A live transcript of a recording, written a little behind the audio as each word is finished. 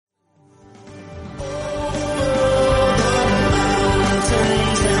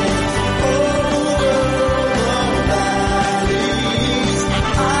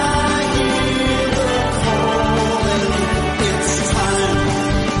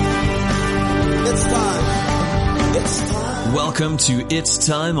Welcome to It's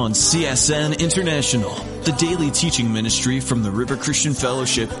Time on CSN International, the daily teaching ministry from the River Christian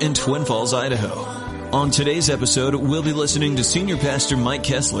Fellowship in Twin Falls, Idaho. On today's episode, we'll be listening to Senior Pastor Mike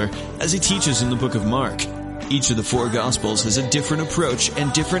Kessler as he teaches in the book of Mark. Each of the four Gospels has a different approach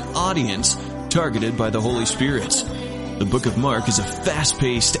and different audience targeted by the Holy Spirit. The book of Mark is a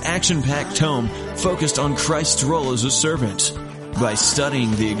fast-paced, action-packed tome focused on Christ's role as a servant. By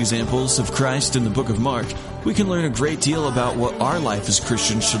studying the examples of Christ in the book of Mark, we can learn a great deal about what our life as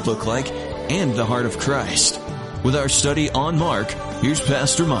Christians should look like and the heart of Christ. With our study on Mark, here's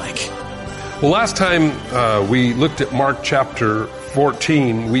Pastor Mike. Well, last time we looked at Mark chapter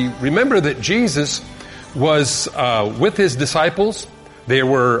 14, we remember that Jesus was with his disciples. They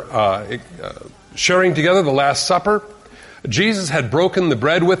were sharing together the Last Supper. Jesus had broken the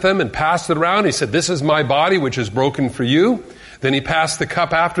bread with them and passed it around. He said, "This is my body, which is broken for you." Then he passed the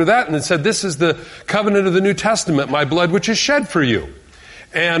cup after that and then said, "This is the covenant of the New Testament, my blood which is shed for you."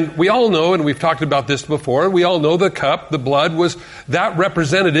 And we all know, and we've talked about this before, we all know the cup, the blood, was that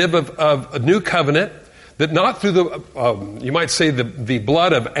representative of a new covenant, that not through the, you might say the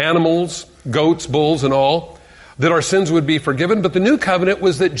blood of animals, goats, bulls, and all, that our sins would be forgiven. But the new covenant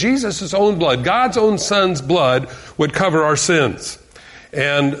was that Jesus' own blood, God's own Son's blood, would cover our sins.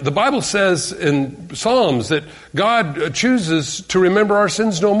 And the Bible says in Psalms that God chooses to remember our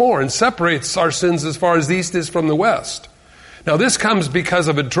sins no more and separates our sins as far as the east is from the west. Now this comes because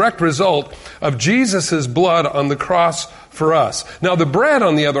of a direct result of Jesus' blood on the cross for us. Now the bread,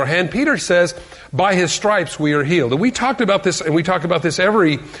 on the other hand, Peter says, by his stripes we are healed. And we talked about this, and we talk about this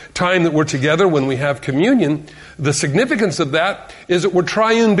every time that we're together when we have communion. The significance of that is that we're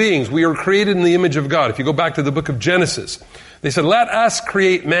triune beings. We are created in the image of God. If you go back to the book of Genesis, they said, "Let us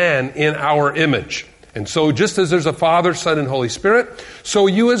create man in our image." And so just as there's a Father, Son, and Holy Spirit, so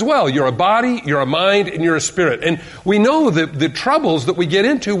you as well. You're a body, you're a mind, and you're a spirit. And we know the troubles that we get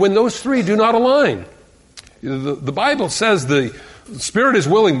into when those three do not align. The Bible says the spirit is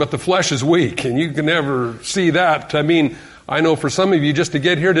willing, but the flesh is weak. And you can never see that. I mean, I know for some of you, just to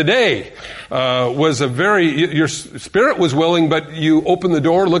get here today your spirit was willing, but you opened the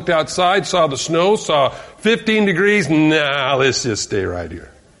door, looked outside, saw the snow, saw 15 degrees. Nah, let's just stay right here.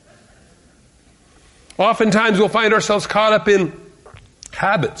 Oftentimes we'll find ourselves caught up in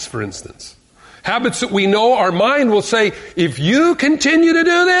habits, for instance. Habits that we know our mind will say, if you continue to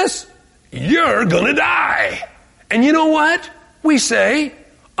do this, you're going to die. And you know what? We say,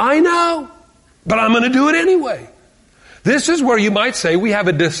 I know, but I'm going to do it anyway. This is where you might say we have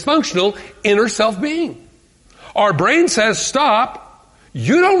a dysfunctional inner self-being. Our brain says, stop,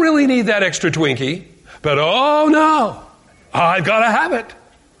 you don't really need that extra Twinkie, but oh no, I've got to have it.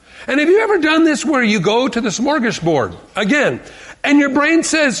 And have you ever done this where you go to the smorgasbord, again, and your brain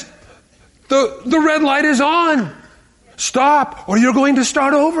says, the red light is on, stop, or you're going to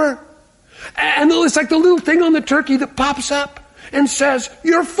start over. And it's like the little thing on the turkey that pops up and says,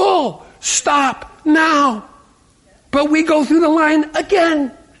 you're full, stop now. But we go through the line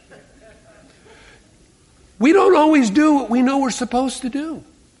again. We don't always do what we know we're supposed to do.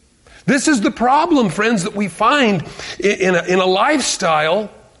 This is the problem, friends, that we find in a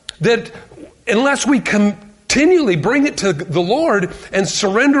lifestyle that unless we continually bring it to the Lord and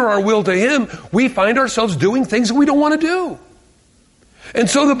surrender our will to Him, we find ourselves doing things that we don't want to do. And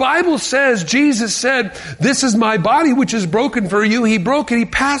so the Bible says, Jesus said, "This is my body which is broken for you." He broke it, He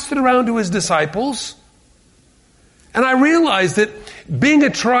passed it around to His disciples. And I realized that being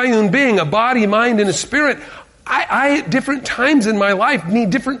a triune being, a body, mind, and a spirit, I at different times in my life need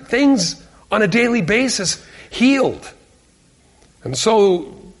different things on a daily basis healed. And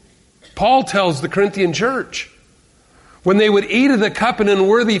so Paul tells the Corinthian church, when they would eat of the cup in an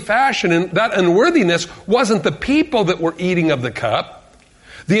unworthy fashion, and that unworthiness wasn't the people that were eating of the cup.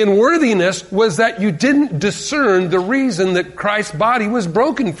 The unworthiness was that you didn't discern the reason that Christ's body was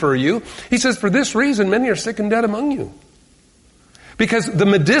broken for you. He says, for this reason, many are sick and dead among you. Because the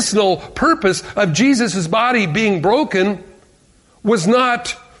medicinal purpose of Jesus' body being broken was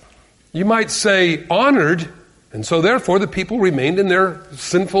not, you might say, honored. And so therefore the people remained in their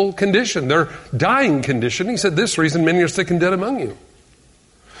sinful condition, their dying condition. He said, this reason, many are sick and dead among you.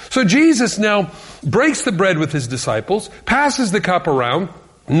 So Jesus now breaks the bread with His disciples, passes the cup around.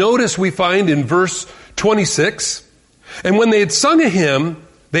 Notice we find in verse 26, and when they had sung a hymn,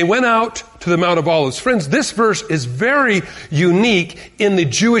 they went out to the Mount of Olives. Friends, this verse is very unique in the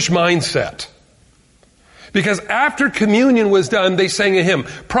Jewish mindset. Because after communion was done, they sang a hymn.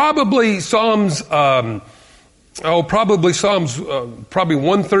 Probably Psalms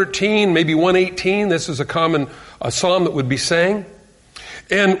 113, maybe 118. This is a common psalm that would be sang.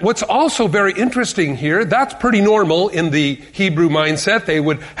 And what's also very interesting here, that's pretty normal in the Hebrew mindset. They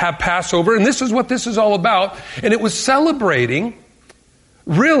would have Passover, and this is what this is all about. And it was celebrating,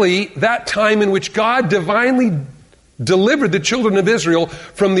 really, that time in which God divinely delivered the children of Israel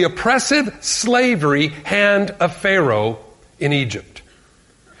from the oppressive slavery hand of Pharaoh in Egypt.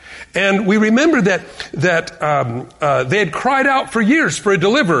 And we remember that they had cried out for years for a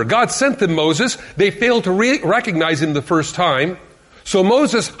deliverer. God sent them Moses. They failed to recognize him the first time. So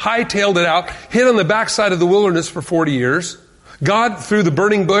Moses hightailed it out, hid on the backside of the wilderness for 40 years. God, through the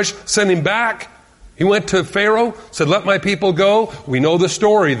burning bush, sent him back. He went to Pharaoh, said, "Let my people go." We know the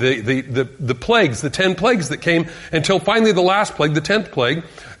story, the plagues, the 10 plagues that came, until finally the last plague, the 10th plague,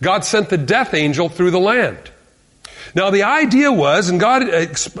 God sent the death angel through the land. Now the idea was, and God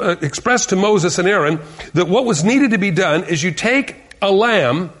expressed to Moses and Aaron, that what was needed to be done is you take a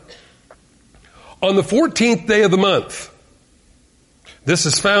lamb on the 14th day of the month. This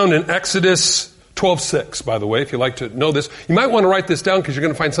is found in Exodus 12:6, by the way, if you'd like to know this. You might want to write this down because you're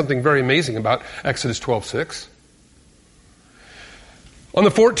going to find something very amazing about Exodus 12:6. On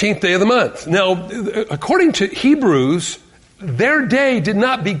the 14th day of the month. Now, according to Hebrews, their day did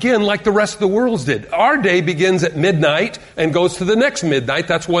not begin like the rest of the world's did. Our day begins at midnight and goes to the next midnight.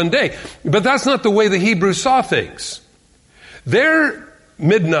 That's one day. But that's not the way the Hebrews saw things. Their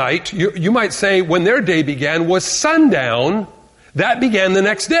midnight, you might say, when their day began, was sundown. That began the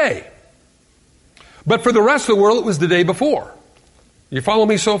next day. But for the rest of the world, it was the day before. You follow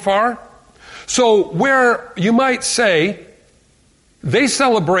me so far? So where you might say they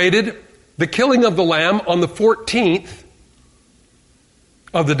celebrated the killing of the lamb on the 14th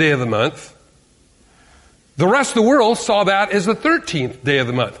of the day of the month, the rest of the world saw that as the 13th day of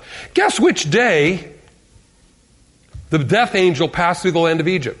the month. Guess which day the death angel passed through the land of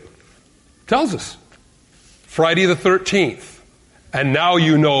Egypt? Tells us. Friday the 13th. And now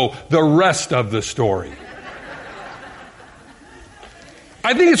you know the rest of the story.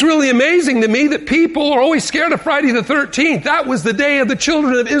 I think it's really amazing to me that people are always scared of Friday the 13th. That was the day of the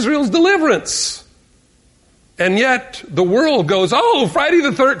children of Israel's deliverance. And yet the world goes, "Oh, Friday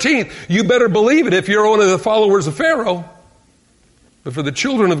the 13th. You better believe it if you're one of the followers of Pharaoh." But for the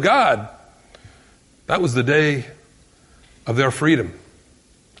children of God, that was the day of their freedom.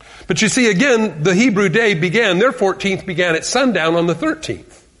 But you see, again, the Hebrew day began, their 14th began at sundown on the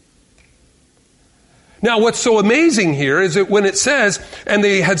 13th. Now, what's so amazing here is that when it says, and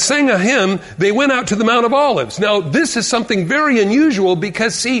they had sang a hymn, they went out to the Mount of Olives. Now, this is something very unusual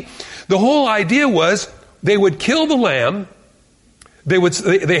because, see, the whole idea was they would kill the lamb,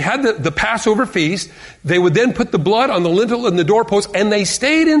 they had the Passover feast, they would then put the blood on the lintel and the doorpost, and they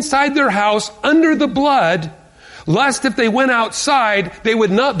stayed inside their house under the blood, lest if they went outside, they would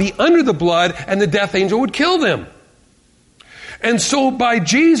not be under the blood and the death angel would kill them. And so by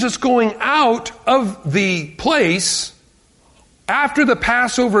Jesus going out of the place after the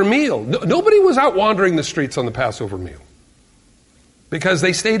Passover meal, nobody was out wandering the streets on the Passover meal because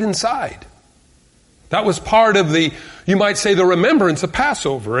they stayed inside. That was part of the, you might say, the remembrance of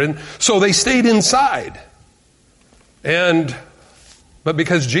Passover. And so they stayed inside. But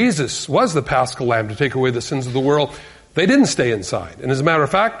because Jesus was the Paschal Lamb to take away the sins of the world, they didn't stay inside. And as a matter of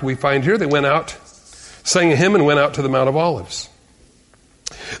fact, we find here they went out, sang a hymn, and went out to the Mount of Olives.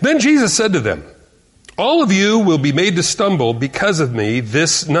 Then Jesus said to them, "All of you will be made to stumble because of me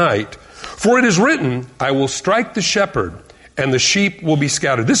this night. For it is written, I will strike the shepherd, and the sheep will be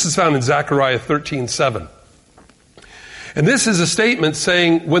scattered." This is found in Zechariah 13:7. And this is a statement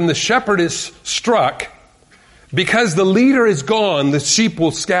saying when the shepherd is struck, because the leader is gone, the sheep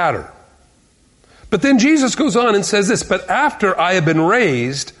will scatter. But then Jesus goes on and says this, "But after I have been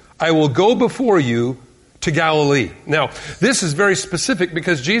raised, I will go before you to Galilee." Now, this is very specific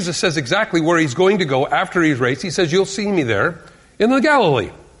because Jesus says exactly where he's going to go after he's raised. He says, "You'll see me there in the Galilee."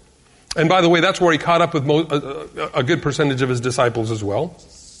 And by the way, that's where he caught up with a good percentage of his disciples as well.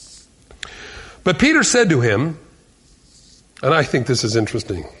 But Peter said to him, and I think this is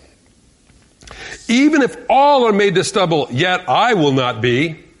interesting, "Even if all are made to stumble, yet I will not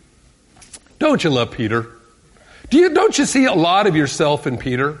be." Don't you love Peter? Don't you see a lot of yourself in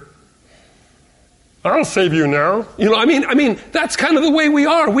Peter? "I'll save you now." I mean, that's kind of the way we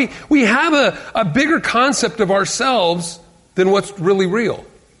are. We have a bigger concept of ourselves than what's really real.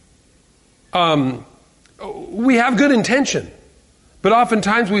 We have good intention, but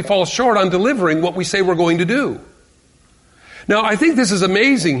oftentimes we fall short on delivering what we say we're going to do. Now, I think this is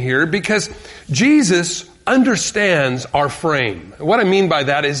amazing here because Jesus understands our frame. What I mean by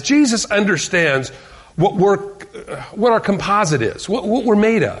that is Jesus understands what our composite is, what we're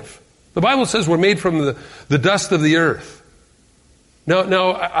made of. The Bible says we're made from the dust of the earth.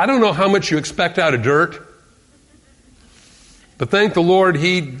 Now, I don't know how much you expect out of dirt, but thank the Lord,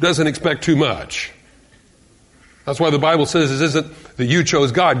 He doesn't expect too much. That's why the Bible says it isn't that you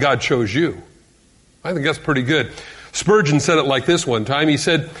chose God, God chose you. I think that's pretty good. Spurgeon said it like this one time. He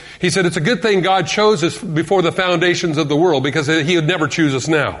said, it's a good thing God chose us before the foundations of the world, because He would never choose us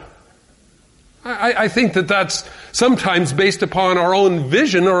now. I think that that's sometimes based upon our own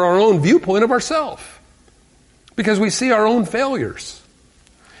vision or our own viewpoint of ourselves, because we see our own failures.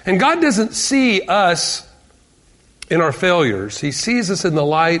 And God doesn't see us in our failures. He sees us in the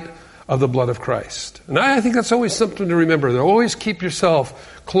light of the blood of Christ. And I think that's always something to remember. Always keep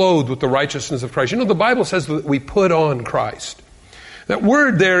yourself clothed with the righteousness of Christ. You know, the Bible says that we put on Christ. That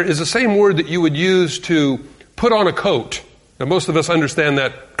word there is the same word that you would use to put on a coat. Now, most of us understand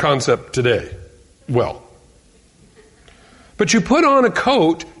that concept today well. But you put on a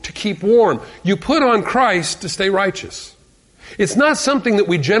coat to keep warm. You put on Christ to stay righteous. It's not something that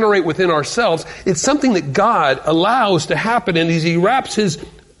we generate within ourselves. It's something that God allows to happen, and He wraps His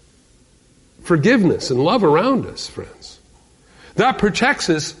forgiveness and love around us, friends. That protects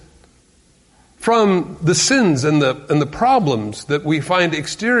us from the sins and the problems that we find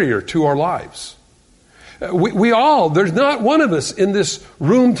exterior to our lives. We all, there's not one of us in this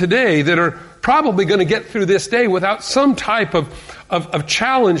room today that are probably going to get through this day without some type of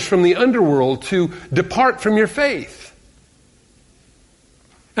challenge from the underworld to depart from your faith.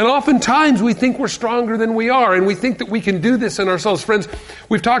 And oftentimes we think we're stronger than we are, and we think that we can do this in ourselves. Friends,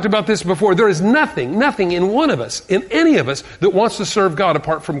 we've talked about this before. There is nothing in one of us, in any of us, that wants to serve God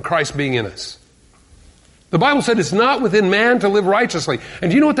apart from Christ being in us. The Bible said it's not within man to live righteously.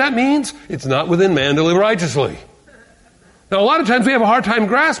 And do you know what that means? It's not within man to live righteously. Now, a lot of times we have a hard time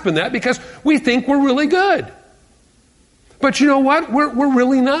grasping that because we think we're really good. But you know what? We're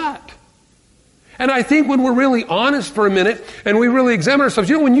really not. And I think when we're really honest for a minute and we really examine ourselves,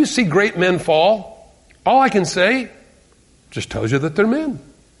 you know, when you see great men fall, all I can say just tells you that they're men.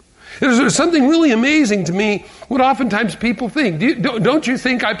 There's something really amazing to me what oftentimes people think. Don't you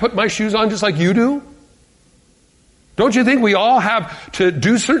think I put my shoes on just like you do? Don't you think we all have to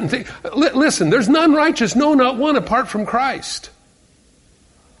do certain things? Listen, there's none righteous, no, not one, apart from Christ.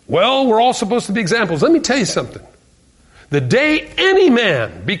 Well, we're all supposed to be examples. Let me tell you something. The day any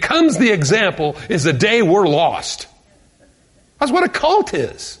man becomes the example is the day we're lost. That's what a cult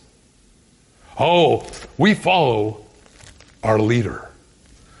is. Oh, we follow our leader.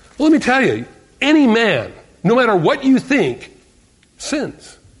 Well, let me tell you, any man, no matter what you think,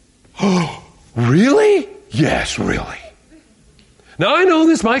 sins. Oh, really? Yes, really. Now, I know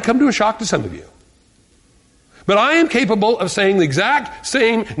this might come to a shock to some of you, but I am capable of saying the exact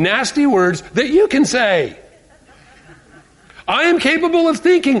same nasty words that you can say. I am capable of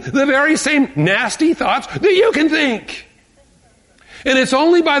thinking the very same nasty thoughts that you can think. And it's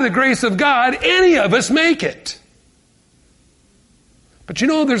only by the grace of God any of us make it. But you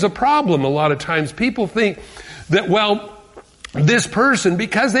know, there's a problem a lot of times. People think that, well, this person,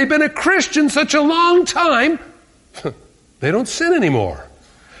 because they've been a Christian such a long time, they don't sin anymore.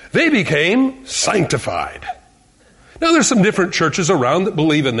 They became sanctified. Now, there's some different churches around that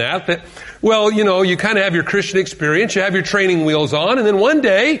believe in that, well, you know, you kind of have your Christian experience, you have your training wheels on, and then one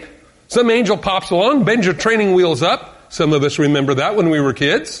day, some angel pops along, bends your training wheels up. Some of us remember that when we were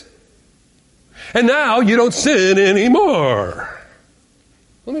kids. And now you don't sin anymore.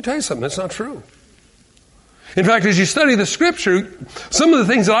 Let me tell you something, that's not true. In fact, as you study the Scripture, some of the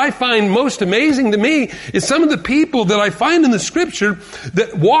things that I find most amazing to me is some of the people that I find in the Scripture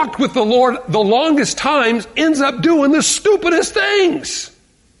that walked with the Lord the longest times ends up doing the stupidest things.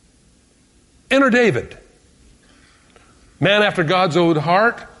 Enter David. Man after God's own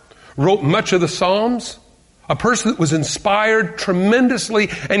heart, wrote much of the Psalms. A person that was inspired tremendously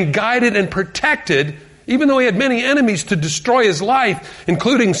and guided and protected. Even though he had many enemies to destroy his life,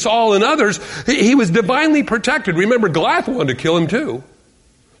 including Saul and others, he was divinely protected. Remember, Goliath wanted to kill him too.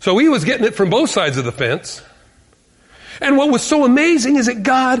 So he was getting it from both sides of the fence. And what was so amazing is that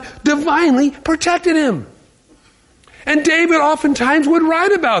God divinely protected him. And David oftentimes would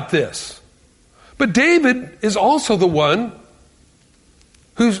write about this. But David is also the one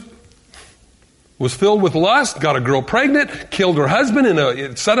who was filled with lust, got a girl pregnant, killed her husband,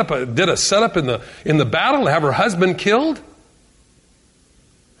 did a setup in the battle to have her husband killed.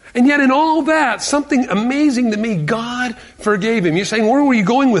 And yet in all that, something amazing to me, God forgave him. You're saying, where were you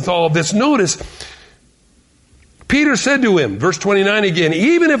going with all of this? Notice, Peter said to him, verse 29 again,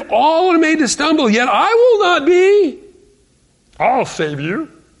 even if all are made to stumble, yet I will not be. I'll save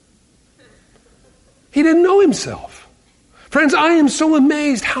you. He didn't know himself. Friends, I am so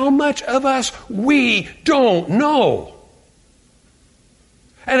amazed how much of us we don't know.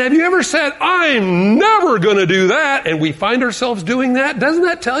 And have you ever said, I'm never going to do that, and we find ourselves doing that? Doesn't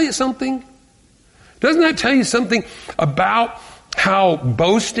that tell you something? Doesn't that tell you something about how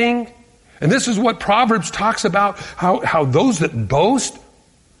boasting, and this is what Proverbs talks about, how those that boast,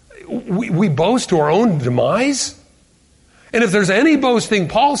 we boast to our own demise? And if there's any boasting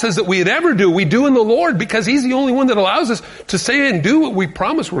Paul says that we'd ever do, we do in the Lord, because He's the only one that allows us to say and do what we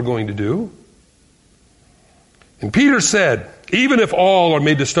promise we're going to do. And Peter said, even if all are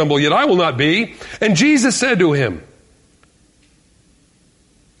made to stumble, yet I will not be. And Jesus said to him,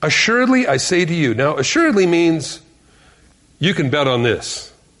 assuredly I say to you. Now, assuredly means you can bet on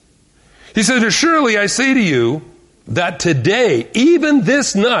this. He said, assuredly I say to you that today, even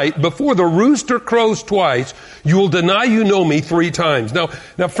this night, before the rooster crows twice, you will deny you know me 3 times. Now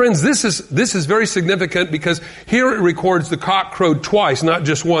friends, this is very significant, because here it records the cock crowed twice, not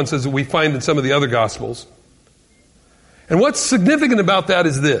just once, as we find in some of the other Gospels. And what's significant about that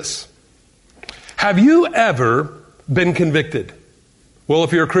is this. Have you ever been convicted? Well,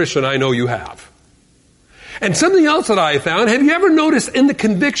 if you're a Christian, I know you have. And something else that I found, have you ever noticed in the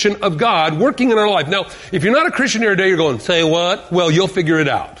conviction of God working in our life? Now, if you're not a Christian here today, you're going, say what? Well, you'll figure it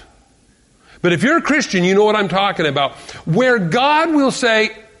out. But if you're a Christian, you know what I'm talking about. Where God will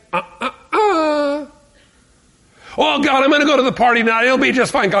say, oh, God, I'm going to go to the party now. It'll be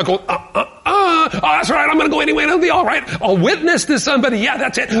just fine. God goes, oh, that's right. I'm going to go anyway. It'll be all right. I'll witness to somebody. Yeah,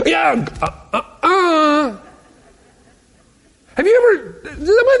 that's it. Yeah. Have you ever, am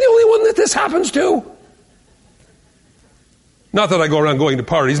I the only one that this happens to? Not that I go around going to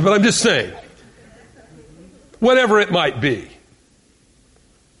parties, but I'm just saying. Whatever it might be.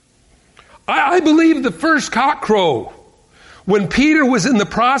 I believe the first cock crow, when Peter was in the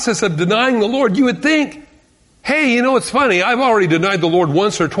process of denying the Lord, you would think, hey, you know, it's funny. I've already denied the Lord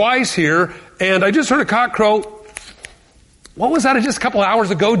once or twice here, and I just heard a cock crow. What was that just a couple hours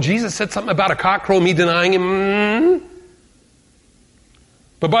ago? Jesus said something about a cock crow, me denying Him.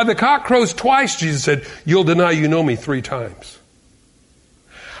 But by the cock crows twice, Jesus said, you'll deny you know me 3 times.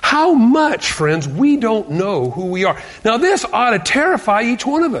 How much, friends, we don't know who we are. Now this ought to terrify each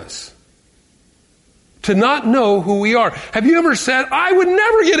one of us. To not know who we are. Have you ever said, I would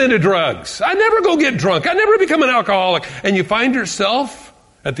never get into drugs. I'd never go get drunk. I'd never become an alcoholic. And you find yourself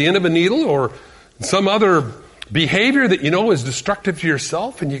at the end of a needle or some other behavior that you know is destructive to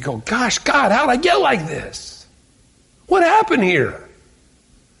yourself. And you go, gosh, God, how'd I get like this? What happened here?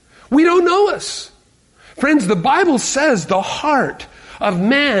 We don't know us. Friends, the Bible says the heart of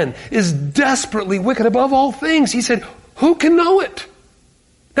man is desperately wicked above all things. He said, who can know it?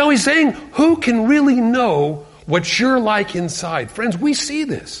 Now He's saying, who can really know what you're like inside? Friends, we see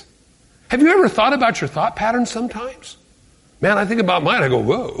this. Have you ever thought about your thought patterns sometimes? Man, I think about mine, I go,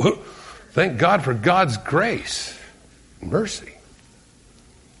 whoa, thank God for God's grace and mercy.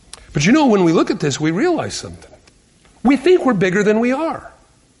 But you know, when we look at this, we realize something. We think we're bigger than we are.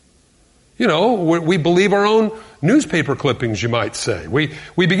 You know, we believe our own newspaper clippings, you might say. We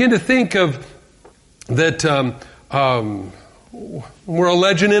begin to think of that we're a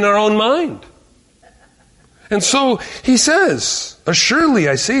legend in our own mind. And so He says, assuredly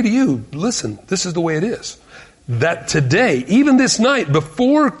I say to you, listen, this is the way it is. That today, even this night,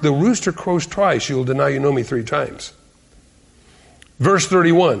 before the rooster crows twice, you will deny you know me 3 times. Verse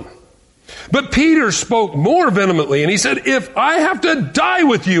 31. But Peter spoke more vehemently, and he said, if I have to die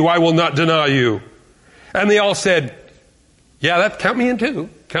with you, I will not deny you. And they all said, yeah, that count me in too.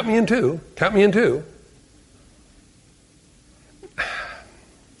 Count me in too. Count me in too.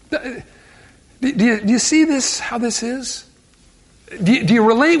 Do you see this, how this is? Do you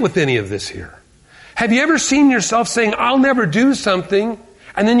relate with any of this here? Have you ever seen yourself saying, I'll never do something,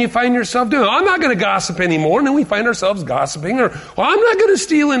 and then you find yourself doing it? I'm not going to gossip anymore, and then we find ourselves gossiping. Or, well, I'm not going to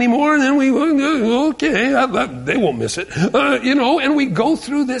steal anymore, and then we, okay, they won't miss it. And we go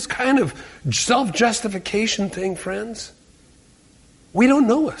through this kind of self-justification thing, friends. We don't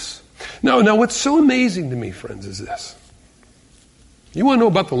know us. Now what's so amazing to me, friends, is this. You want to know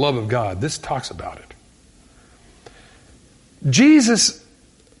about the love of God? This talks about it. Jesus,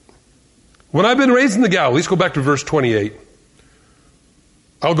 when I've been raised in the Galilee, let's go back to verse 28.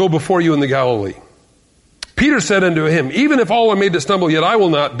 I'll go before you in the Galilee. Peter said unto him, even if all are made to stumble, yet I will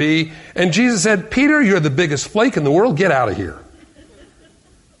not be. And Jesus said, Peter, you're the biggest flake in the world. Get out of here.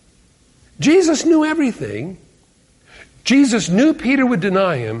 Jesus knew everything. Jesus knew Peter would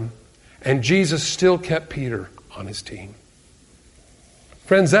deny Him, and Jesus still kept Peter on His team.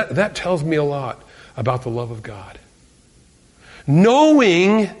 Friends, that tells me a lot about the love of God.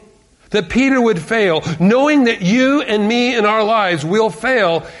 Knowing that Peter would fail, knowing that you and me in our lives will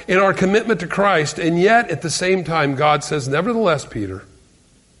fail in our commitment to Christ, and yet at the same time God says, nevertheless, Peter,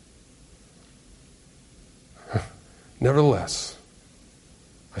 Nevertheless,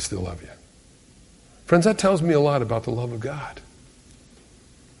 I still love you. Friends, that tells me a lot about the love of God.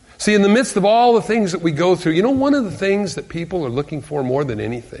 See, in the midst of all the things that we go through, you know, one of the things that people are looking for more than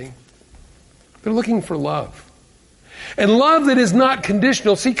anything, they're looking for love. And love that is not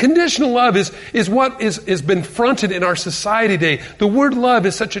conditional. See, conditional love is what is been fronted in our society today. The word love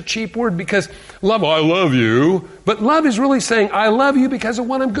is such a cheap word because love, I love you. But love is really saying, I love you because of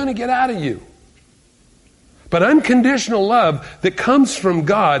what I'm going to get out of you. But unconditional love that comes from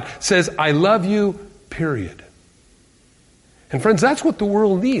God says, I love you, period. And friends, that's what the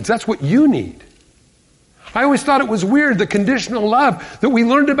world needs. That's what you need. I always thought it was weird, the conditional love that we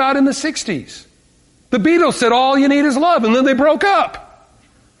learned about in the 60s. The Beatles said, all you need is love, and then they broke up.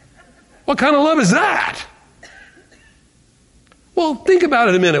 What kind of love is that? Well, think about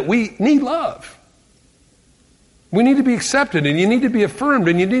it a minute. We need love. We need to be accepted, and you need to be affirmed,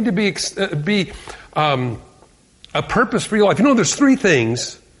 and you need to be a purpose for your life. You know, there's three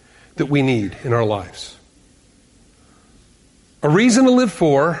things that we need in our lives. A reason to live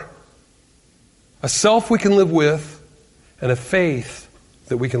for, a self we can live with, and a faith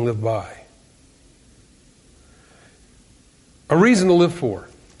that we can live by. A reason to live for.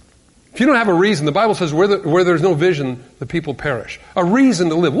 If you don't have a reason, the Bible says where there's no vision, the people perish. A reason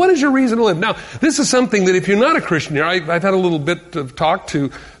to live. What is your reason to live? Now, this is something that if you're not a Christian here, I've had a little bit of talk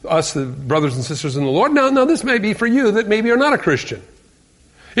to us, the brothers and sisters in the Lord. Now, this may be for you that maybe you're not a Christian.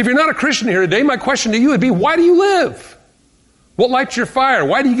 If you're not a Christian here today, my question to you would be, why do you live? What lights your fire?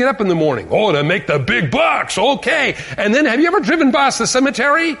 Why do you get up in the morning? Oh, to make the big bucks. Okay. And then have you ever driven past the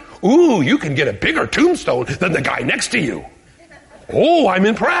cemetery? Ooh, you can get a bigger tombstone than the guy next to you. Oh, I'm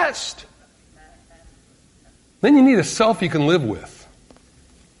impressed. Then you need a self you can live with.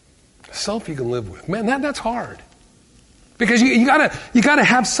 A self you can live with. Man, that's hard. Because you gotta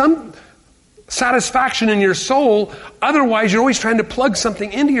have some satisfaction in your soul. Otherwise, you're always trying to plug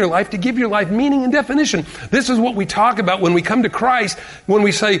something into your life to give your life meaning and definition. This is what we talk about when we come to Christ. When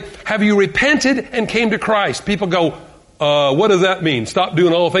we say, have you repented and came to Christ? People go, what does that mean? Stop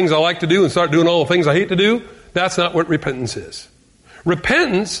doing all the things I like to do and start doing all the things I hate to do? That's not what repentance is.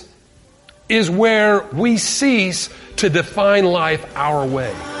 Repentance is where we cease to define life our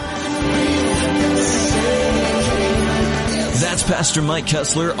way. That's Pastor Mike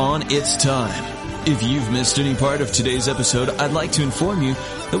Kessler on It's Time. If you've missed any part of today's episode, I'd like to inform you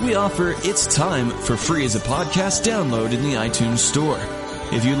that we offer It's Time for free as a podcast download in the iTunes Store.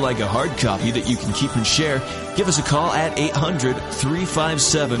 If you'd like a hard copy that you can keep and share, give us a call at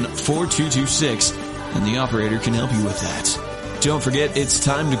 800-357-4226, and the operator can help you with that. Don't forget, It's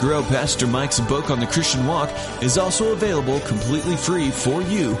Time to Grow. Pastor Mike's book on the Christian walk is also available completely free for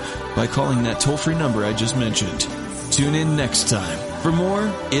you by calling that toll-free number I just mentioned. Tune in next time for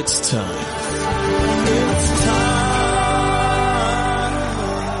more It's Time.